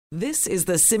This is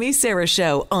the Simi Sara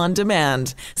Show on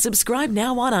demand. Subscribe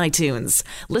now on iTunes.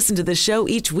 Listen to the show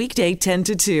each weekday 10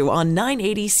 to 2 on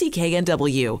 980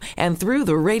 CKNW and through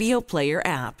the Radio Player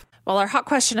app. Well, our hot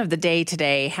question of the day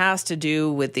today has to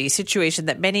do with the situation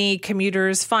that many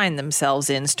commuters find themselves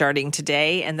in starting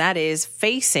today, and that is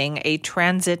facing a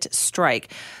transit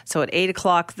strike. So at 8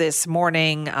 o'clock this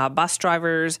morning, bus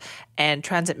drivers and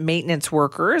transit maintenance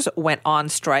workers went on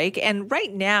strike. And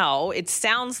right now, it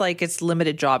sounds like it's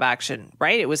limited job action,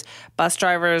 right? It was bus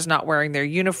drivers not wearing their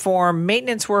uniform,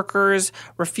 maintenance workers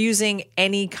refusing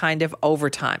any kind of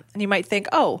overtime. And you might think,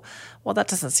 oh, well, that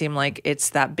doesn't seem like it's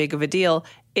that big of a deal.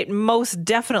 It most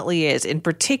definitely is. In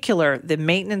particular, the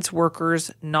maintenance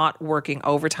workers not working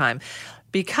overtime.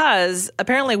 Because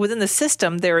apparently within the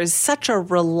system, there is such a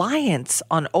reliance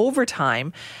on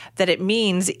overtime that it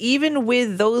means even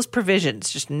with those provisions,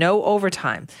 just no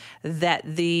overtime, that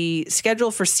the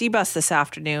schedule for CBus this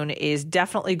afternoon is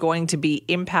definitely going to be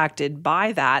impacted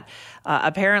by that.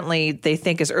 Apparently, they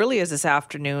think as early as this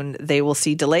afternoon, they will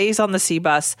see delays on the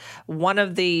CBus. One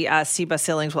of the CBus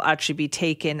sailings will actually be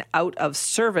taken out of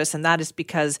service, and that is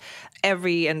because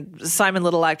and Simon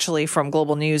Little actually from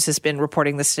Global News has been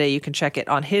reporting this today. You can check it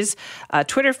on his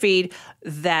Twitter feed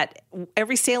that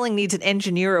every sailing needs an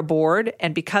engineer aboard.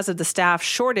 And because of the staff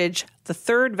shortage, the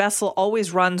third vessel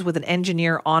always runs with an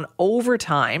engineer on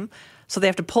overtime. So they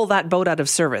have to pull that boat out of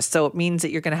service. So it means that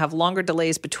you're going to have longer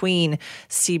delays between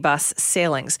CBus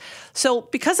sailings. So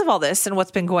because of all this and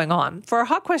what's been going on, for our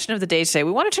hot question of the day today,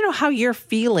 we wanted to know how you're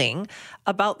feeling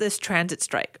about this transit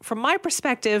strike. From my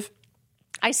perspective,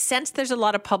 I sense there's a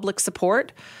lot of public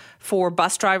support for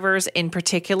bus drivers in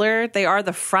particular. They are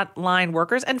the frontline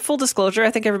workers. And full disclosure, I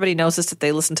think everybody knows this, that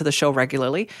they listen to the show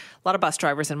regularly. A lot of bus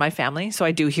drivers in my family, so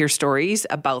I do hear stories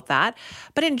about that.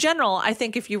 But in general, I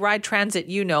think if you ride transit,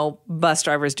 you know bus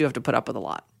drivers do have to put up with a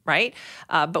lot, right?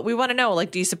 But we want to know,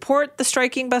 do you support the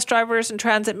striking bus drivers and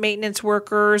transit maintenance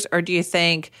workers? Or do you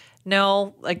think,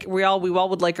 no, we all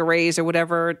would like a raise or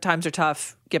whatever, times are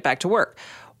tough, get back to work?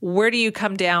 Where do you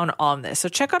come down on this? So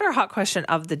check out our hot question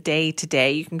of the day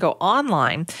today. You can go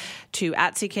online to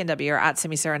 @CKNW or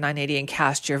 @SimiSara980 and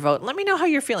cast your vote. Let me know how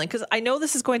you're feeling, because I know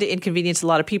this is going to inconvenience a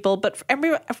lot of people, but for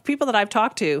people that I've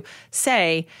talked to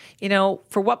say,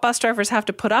 for what bus drivers have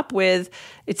to put up with,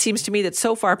 it seems to me that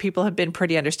so far people have been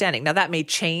pretty understanding. Now that may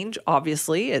change,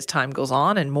 obviously, as time goes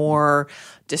on and more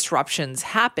disruptions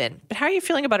happen. But how are you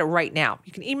feeling about it right now?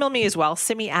 You can email me as well,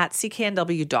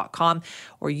 simi@cknw.com,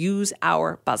 or use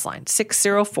our buzzline,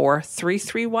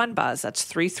 604-331-BUZZ. That's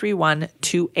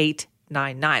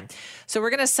 331-2899. So we're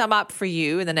going to sum up for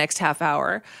you in the next half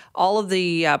hour all of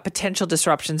the potential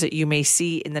disruptions that you may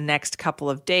see in the next couple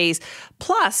of days.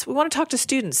 Plus, we want to talk to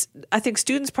students. I think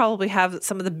students probably have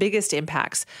some of the biggest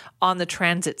impacts on the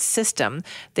transit system.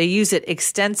 They use it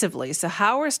extensively. So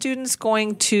how are students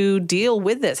going to deal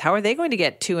with this? How are they going to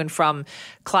get to and from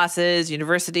classes,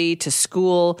 university, to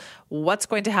school? What's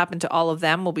going to happen to all of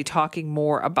them? We'll be talking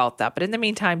more about that. But in the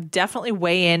meantime, definitely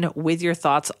weigh in with your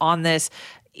thoughts on this.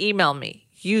 Email me.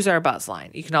 Use our buzz line.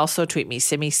 You can also tweet me,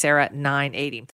 SimiSara980.